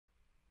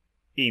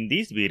In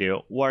this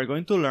video, we are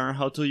going to learn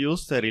how to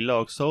use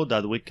Serilog so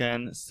that we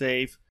can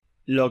save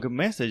log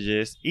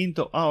messages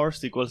into our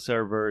SQL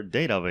Server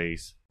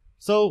database.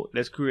 So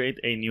let's create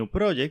a new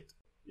project.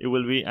 It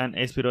will be an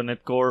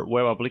ASP.NET Core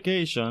web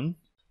application.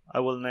 I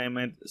will name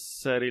it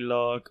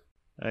Serilog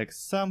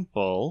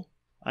example,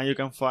 and you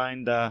can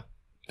find the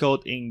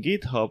code in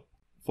GitHub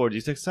for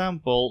this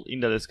example in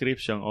the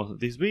description of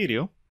this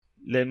video.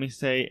 Let me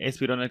say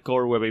ASP.NET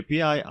Core Web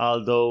API,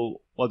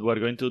 although what we're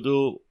going to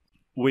do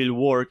will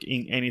work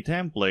in any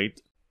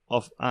template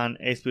of an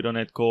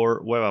ASP.NET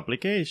Core web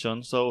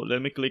application. So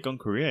let me click on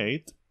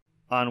Create,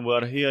 and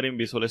we're here in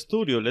Visual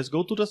Studio. Let's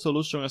go to the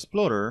Solution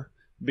Explorer,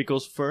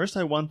 because first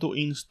I want to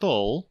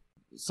install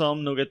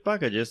some Nuget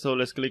packages. So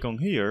let's click on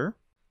here.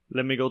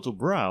 Let me go to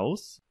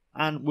Browse,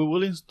 and we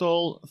will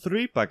install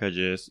 3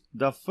 packages.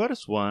 The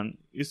first one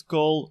is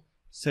called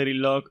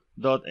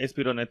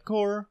Serilog.asp.NET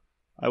Core.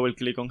 I will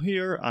click on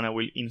here and I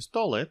will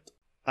install it,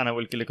 and I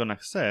will click on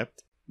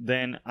Accept.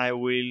 Then I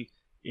will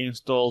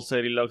install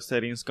Serilog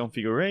Settings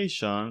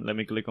Configuration. Let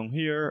me click on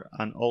here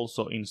and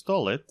also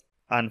install it.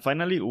 And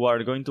finally, we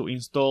are going to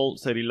install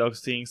Serilog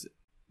Syncs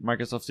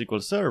Microsoft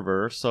SQL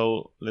Server.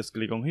 So let's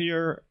click on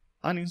here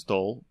and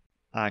install,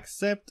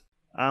 accept,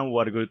 and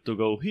we're good to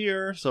go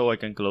here. So I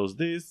can close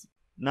this.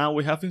 Now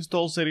we have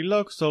installed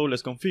Serilog, so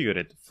let's configure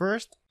it.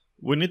 First,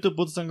 we need to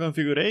put some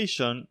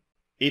configuration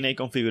in a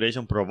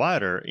configuration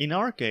provider. In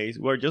our case,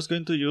 we're just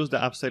going to use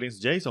the app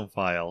settings JSON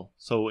file.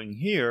 So in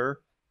here,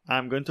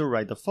 I'm going to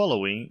write the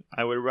following.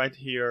 I will write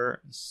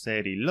here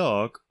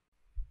Serilog,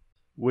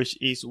 which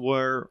is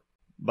where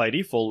by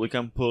default we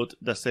can put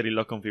the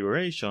Serilog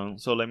configuration.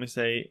 So let me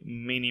say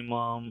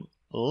minimum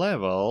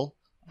level,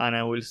 and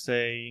I will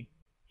say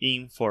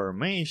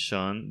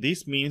information.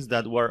 This means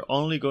that we're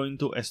only going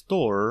to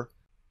store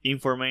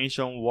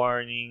information,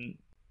 warning,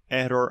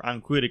 error,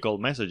 and critical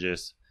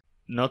messages,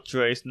 not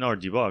trace nor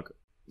debug.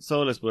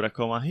 So let's put a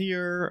comma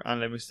here,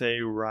 and let me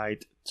say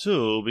write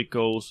to,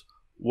 because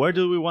where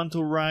do we want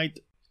to write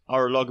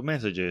our log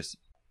messages?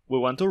 We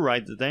want to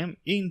write them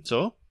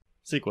into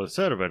SQL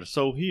Server.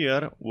 So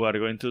here we are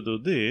going to do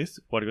this.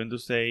 We're going to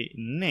say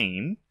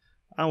name,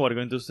 and we're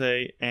going to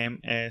say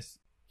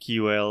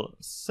MSQL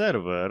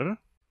Server.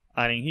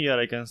 And in here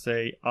I can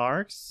say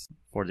args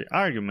for the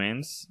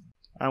arguments,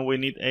 and we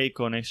need a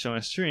connection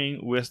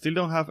string. We still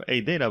don't have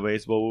a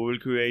database, but we will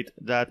create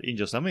that in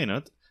just a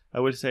minute.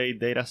 I will say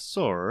data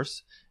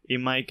source.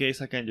 In my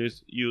case, I can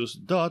just use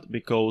dot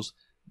because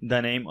the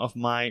name of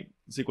my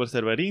SQL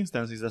Server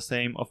instance is the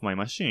same of my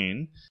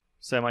machine.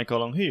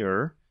 Semicolon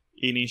here.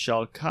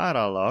 Initial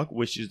catalog,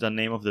 which is the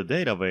name of the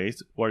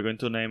database. We're going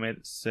to name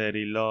it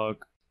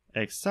Serilog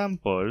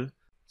example.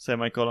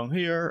 Semicolon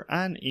here,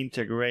 and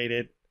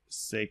integrated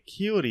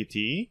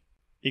security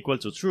equal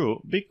to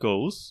true,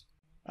 because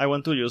I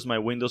want to use my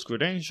Windows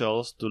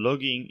credentials to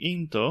log in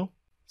into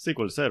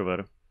SQL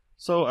Server.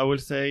 So I will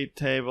say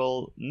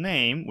table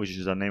name, which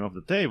is the name of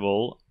the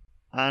table,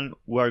 and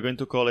we are going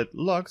to call it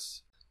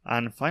logs.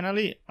 And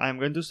finally, I'm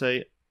going to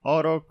say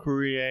auto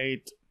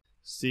create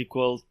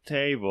SQL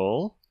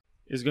table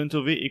is going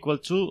to be equal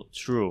to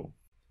true,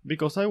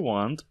 because I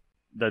want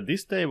that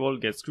this table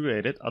gets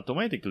created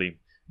automatically.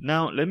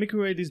 Now let me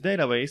create this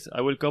database. I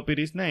will copy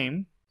this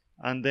name,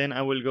 and then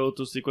I will go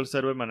to SQL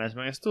Server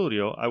Management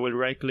Studio. I will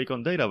right click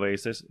on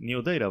databases,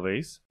 new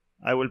database.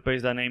 I will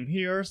paste the name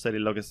here,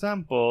 Serilog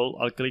example.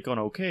 I'll click on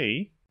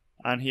OK,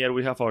 and here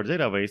we have our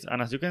database.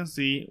 And as you can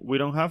see, we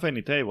don't have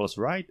any tables,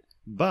 right?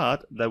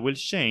 But that will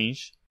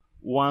change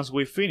once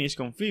we finish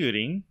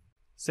configuring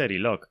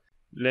Serilog.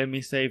 Let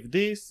me save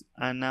this,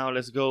 and now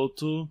let's go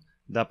to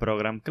the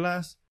program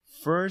class.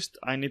 First,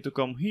 I need to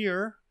come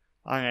here,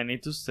 and I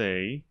need to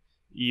say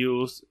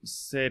use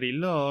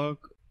Serilog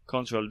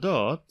control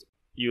dot.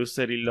 Use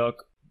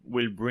Serilog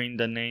will bring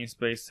the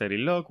namespace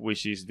Serilog,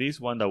 which is this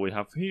one that we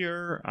have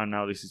here, and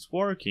now this is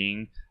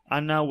working.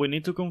 And now we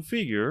need to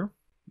configure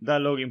the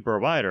login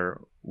provider.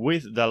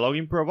 With the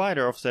login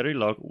provider of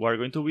Serilog, we're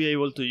going to be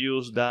able to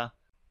use the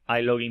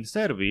ILogger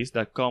service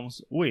that comes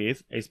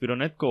with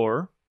ASP.NET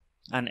Core,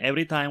 and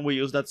every time we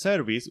use that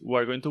service,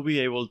 we're going to be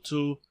able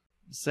to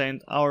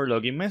send our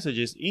login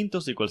messages into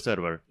SQL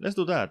Server. Let's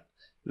do that.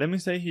 Let me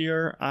say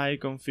here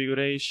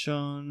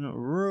configuration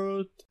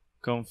root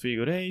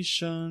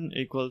configuration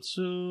equal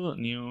to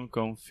new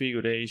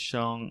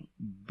configuration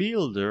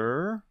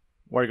builder.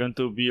 We're going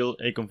to build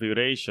a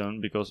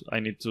configuration because I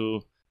need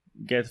to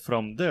get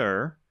from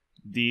there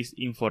this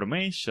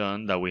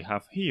information that we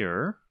have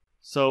here.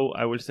 So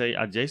I will say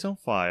a JSON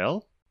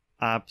file,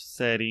 app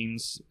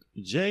settings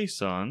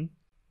JSON.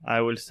 I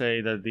will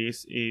say that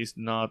this is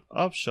not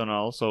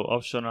optional, so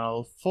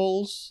optional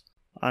false,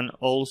 and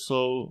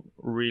also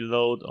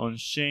reload on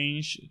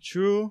change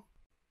true.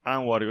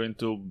 And we're going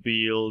to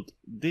build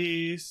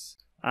this,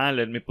 and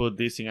let me put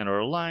this in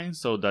another line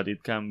so that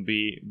it can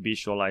be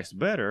visualized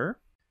better.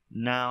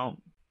 Now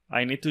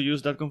I need to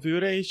use that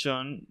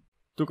configuration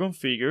to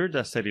configure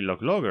the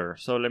Serilog logger.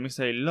 So let me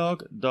say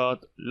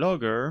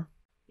log.logger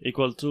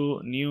equal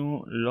to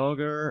new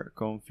logger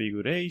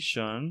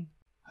configuration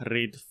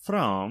read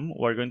from,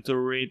 we're going to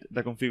read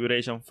the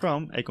configuration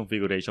from a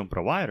configuration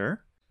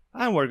provider,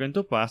 and we're going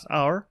to pass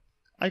our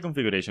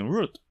iConfiguration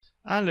root.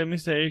 And let me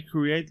say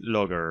create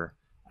logger.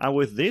 And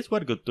with this,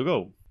 we're good to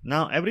go.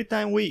 Now, every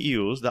time we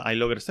use the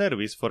ILogger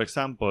service, for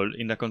example,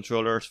 in the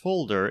controllers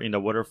folder in the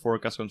weather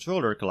forecast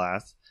controller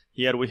class,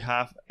 here we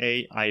have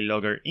a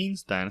ILogger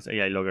instance, a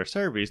ILogger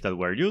service that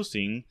we're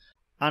using.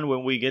 And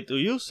when we get to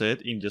use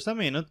it in just a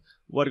minute,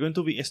 we're going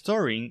to be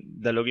storing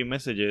the login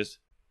messages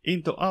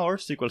into our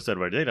SQL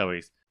Server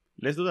database.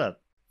 Let's do that.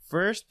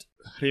 First,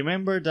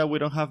 remember that we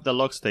don't have the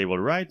logs table,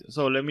 right?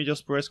 So let me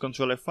just press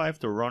Ctrl F5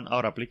 to run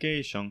our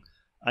application,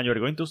 and you're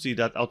going to see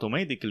that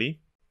automatically,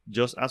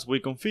 just as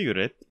we configure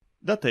it,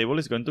 the table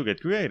is going to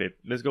get created.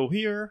 Let's go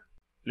here,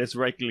 let's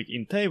right click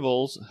in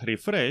tables,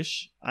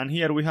 refresh, and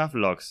here we have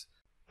logs.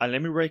 And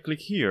let me right click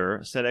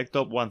here, select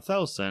top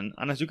 1000,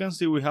 and as you can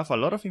see we have a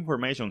lot of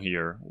information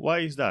here. Why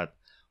is that?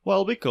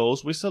 Well,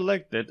 because we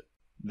selected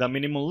the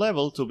minimum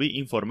level to be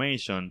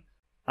information,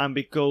 and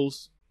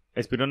because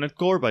ASP.NET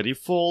Core by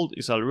default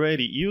is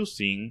already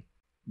using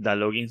the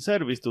login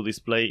service to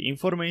display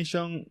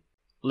information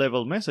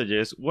level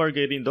messages, we're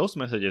getting those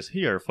messages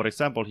here. For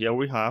example, here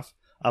we have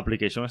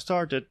application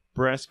started,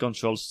 press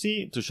Ctrl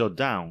C to shut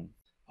down,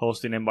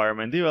 hosting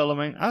environment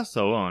development, and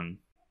so on.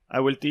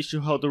 I will teach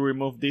you how to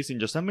remove this in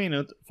just a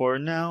minute. For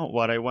now,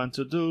 what I want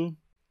to do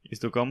is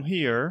to come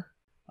here,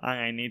 and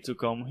I need to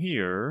come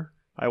here.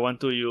 I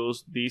want to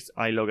use this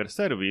ILogger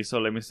service, so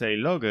let me say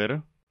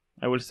logger.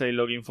 I will say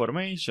log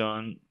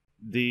information.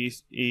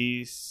 This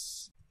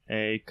is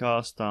a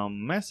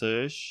custom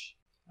message,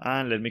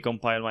 and let me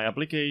compile my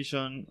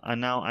application,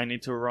 and now I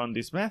need to run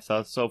this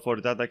method. So for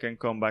that I can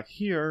come back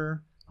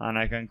here, and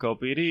I can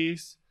copy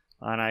this,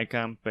 and I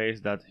can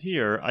paste that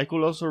here. I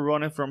could also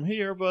run it from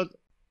here, but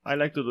I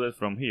like to do it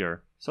from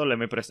here. So let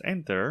me press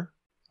enter,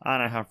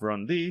 and I have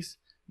run this.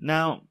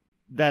 Now,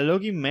 the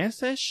login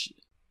message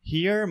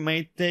here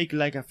may take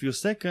like a few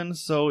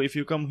seconds, so if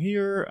you come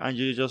here and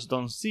you just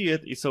don't see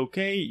it, it's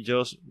okay,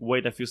 just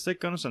wait a few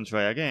seconds and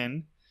try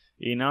again.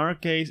 In our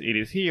case, it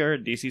is here.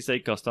 This is a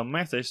custom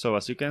message, so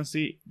as you can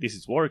see, this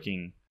is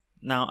working.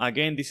 Now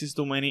again, this is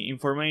too many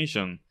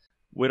information.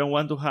 We don't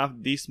want to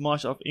have this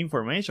much of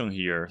information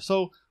here.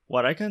 So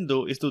what I can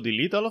do is to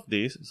delete all of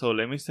this. So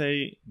let me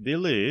say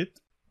delete,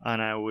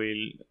 and I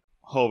will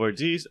hover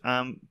this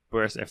and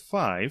press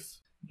F5.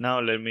 Now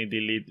let me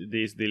delete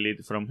this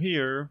delete from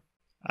here.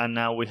 And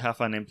now we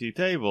have an empty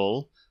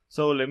table.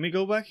 So let me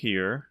go back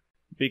here,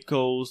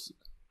 because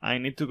I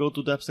need to go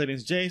to the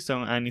settings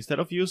JSON, and instead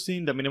of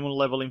using the minimum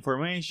level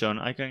information,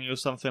 I can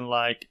use something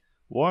like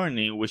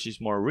warning, which is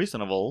more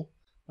reasonable.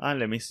 And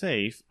let me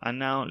save. And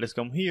now let's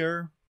come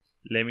here.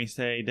 Let me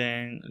say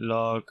then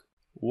log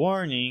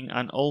warning,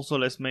 and also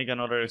let's make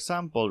another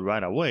example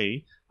right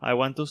away. I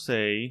want to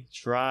say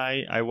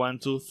I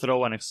want to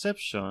throw an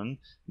exception,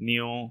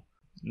 new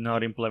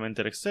not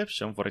implemented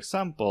exception, for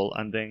example,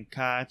 and then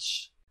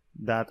catch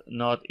that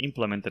not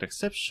implemented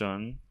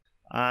exception,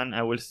 and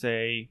I will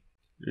say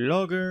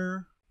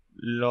logger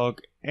log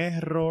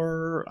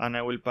error, and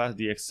I will pass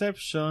the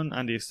exception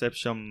and the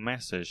exception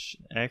message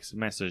X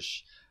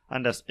message,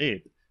 and that's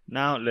it.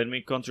 Now let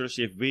me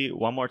Ctrl+Shift+V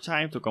one more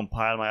time to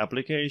compile my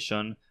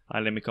application,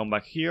 and let me come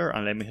back here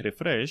and let me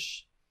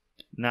refresh.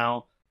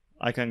 Now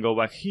I can go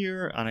back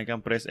here and I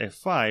can press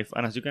F5,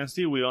 and as you can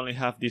see we only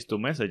have these two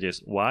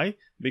messages. Why?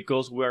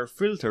 Because we are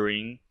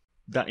filtering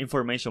the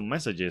information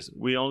messages.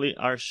 We only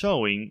are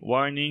showing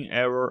warning,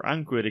 error,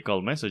 and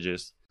critical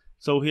messages.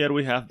 So here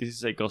we have this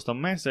is a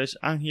custom message,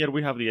 and here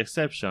we have the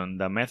exception,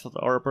 the method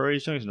or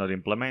operation is not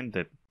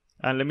implemented.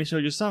 And let me show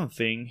you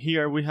something.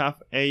 Here we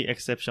have a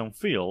exception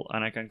field,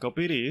 and I can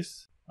copy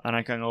this, and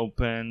I can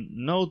open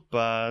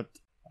Notepad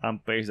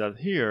and paste that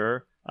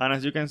here. And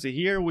as you can see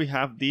here we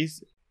have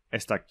this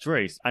stack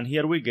trace, and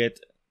here we get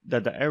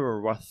that the error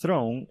was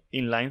thrown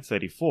in line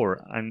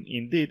 34, and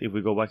indeed if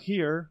we go back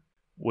here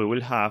we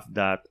will have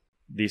that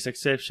this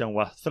exception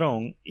was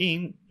thrown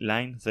in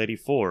line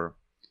 34.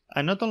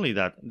 And not only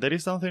that, there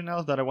is something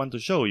else that I want to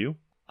show you,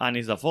 and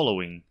it's the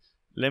following.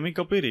 Let me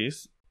copy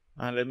this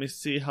and let me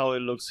see how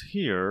it looks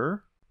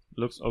here.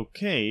 Looks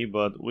okay,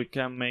 but we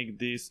can make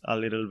this a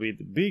little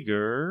bit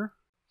bigger.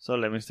 So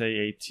let me say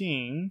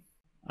 18.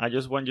 I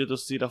just want you to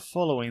see the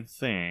following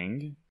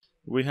thing.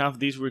 We have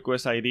this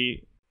request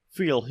ID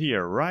field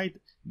here, right?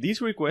 This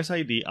request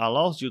ID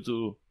allows you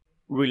to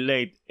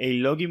relate a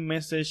login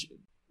message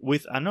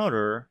with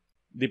another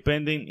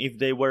depending if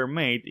they were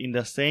made in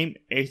the same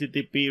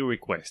HTTP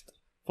request.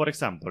 For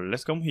example,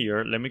 let's come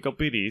here, let me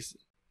copy this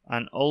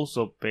and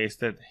also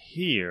paste it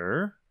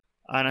here.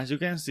 And as you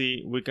can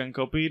see, we can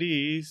copy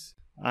this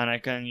and I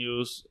can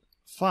use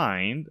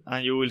find,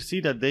 and you will see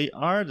that they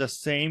are the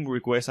same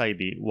request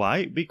ID.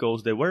 Why?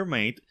 Because they were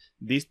made,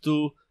 these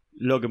two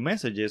log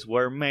messages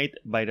were made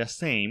by the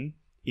same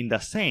in the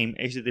same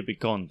HTTP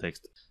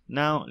context.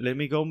 Now let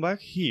me go back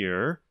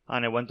here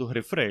and I want to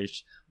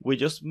refresh. We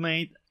just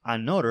made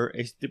another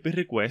HTTP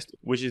request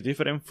which is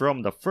different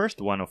from the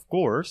first one, of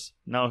course.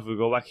 Now if we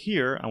go back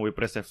here and we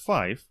press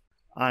F5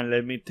 and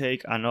let me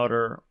take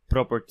another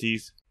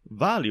properties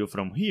value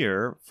from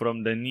here,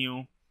 from the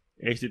new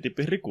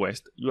HTTP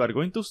request, you are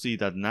going to see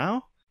that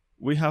now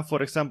we have,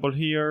 for example,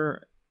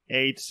 here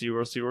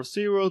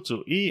 8000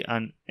 to E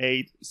and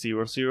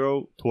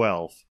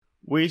 80012,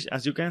 which,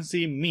 as you can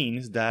see,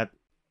 means that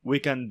we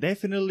can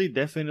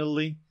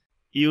definitely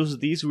use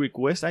this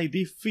request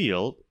ID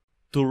field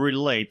to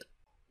relate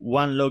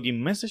one login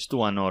message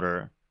to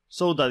another,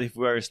 so that if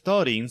we are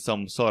studying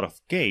some sort of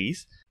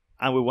case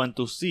and we want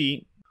to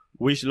see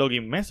which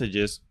login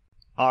messages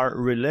are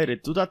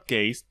related to that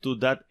case, to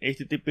that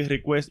HTTP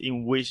request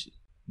in which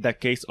the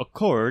case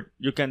occurred,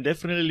 you can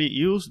definitely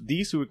use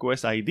this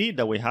request ID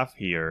that we have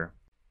here.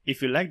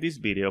 If you like this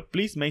video,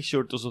 please make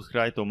sure to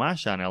subscribe to my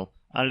channel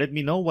and let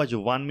me know what you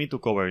want me to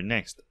cover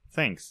next.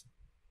 Thanks.